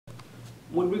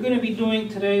What we're going to be doing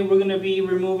today, we're going to be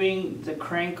removing the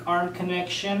crank arm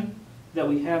connection that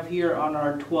we have here on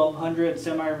our 1200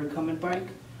 semi-recumbent bike.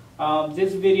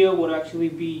 This video would actually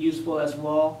be useful as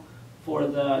well for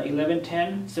the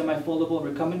 1110 semi-foldable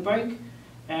recumbent bike.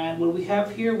 And what we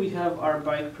have here, we have our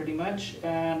bike pretty much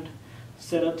and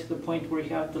set up to the point where we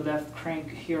have the left crank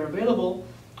here available.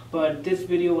 But this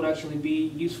video would actually be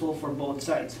useful for both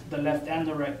sides, the left and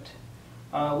the right.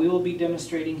 We will be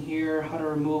demonstrating here how to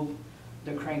remove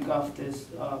the crank off this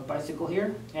bicycle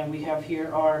here. And we have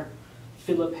here our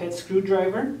Phillips head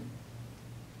screwdriver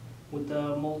with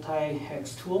the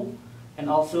multi-hex tool.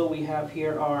 And also we have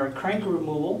here our crank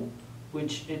removal,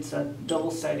 which it's a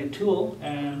double-sided tool,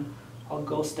 and I'll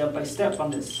go step by step on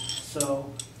this.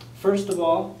 So first of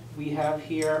all, we have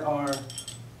here our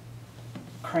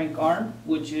crank arm,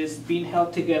 which is being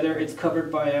held together. It's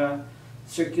covered by a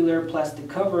circular plastic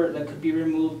cover that could be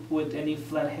removed with any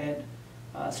flathead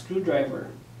screwdriver.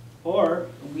 Or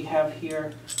we have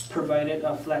here provided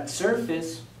a flat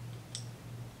surface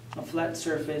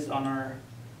on our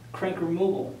crank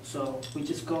removal. So we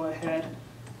just go ahead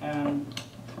and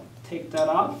take that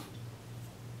off.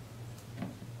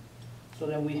 So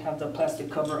then we have the plastic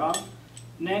cover off.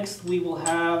 Next we will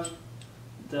have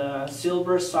the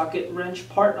silver socket wrench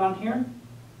part on here,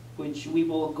 which we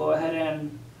will go ahead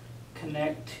and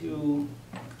connect to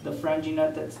the franging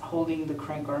nut that's holding the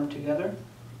crank arm together.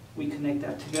 We connect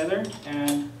that together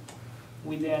and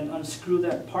we then unscrew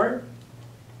that part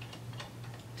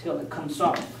till it comes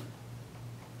off.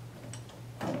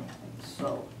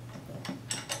 So,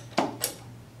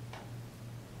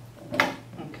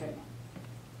 okay.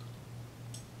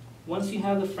 Once you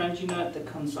have the franging nut that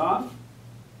comes off,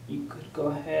 you could go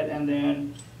ahead and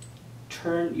then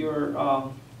turn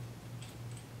your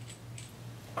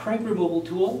crank removal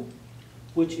tool,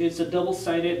 which is a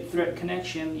double-sided thread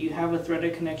connection. You have a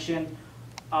threaded connection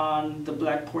on the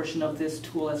black portion of this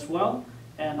tool as well.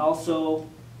 And also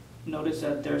notice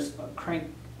that there's a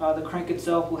crank, the crank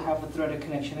itself will have a threaded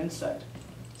connection inside.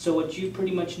 So what you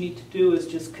pretty much need to do is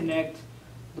just connect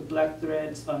the black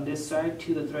threads on this side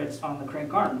to the threads on the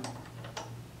crank arm.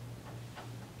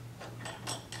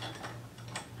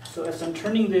 So as I'm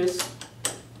turning this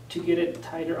to get it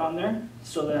tighter on there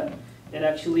so that it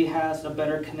actually has a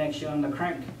better connection on the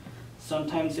crank.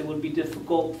 Sometimes it would be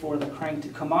difficult for the crank to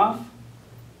come off,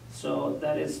 so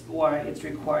that is why it's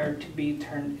required to be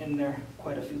turned in there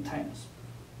quite a few times.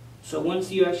 So once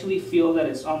you actually feel that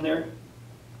it's on there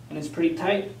and it's pretty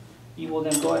tight, you will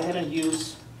then go ahead and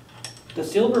use the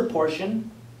silver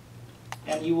portion,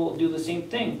 and you will do the same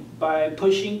thing by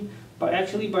pushing,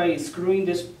 by screwing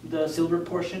the silver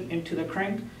portion into the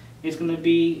crank. It's going to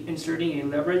be inserting a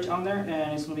leverage on there,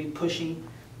 and it's going to be pushing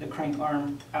the crank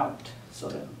arm out. So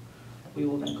then we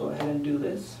will then go ahead and do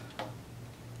this.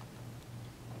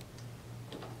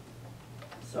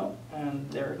 So, and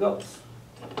there it goes.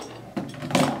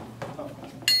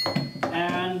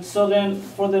 And so then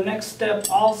for the next step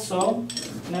also,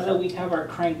 now that we have our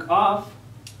crank off,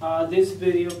 this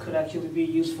video could actually be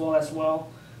useful as well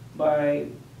by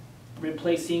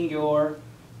replacing your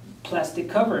plastic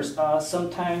covers.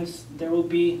 Sometimes there will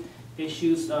be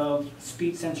issues of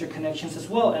speed sensor connections as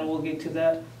well, and we'll get to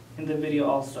that in the video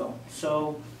also.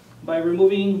 So by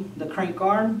removing the crank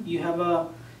arm, you have a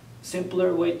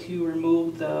simpler way to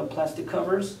remove the plastic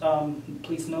covers.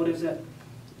 Please notice that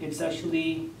it's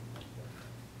actually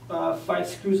 5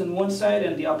 screws on one side,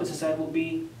 and the opposite side will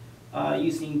be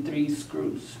using 3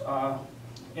 screws.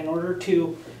 In order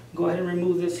to go ahead and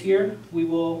remove this here, we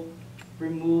will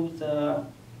remove the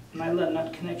nylon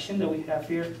nut connection that we have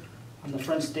here on the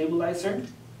front stabilizer.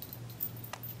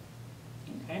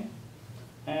 Okay,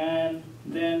 and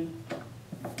then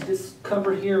this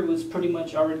cover here was pretty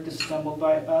much already disassembled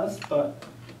by us, but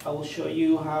I will show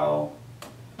you how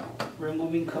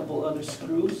removing a couple other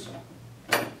screws.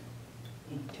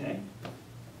 Okay.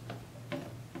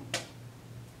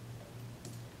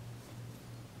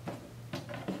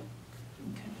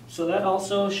 So that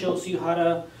also shows you how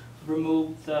to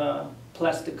remove the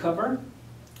plastic cover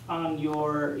on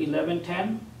your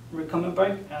 1110 recumbent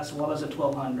bike as well as a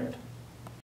 1200.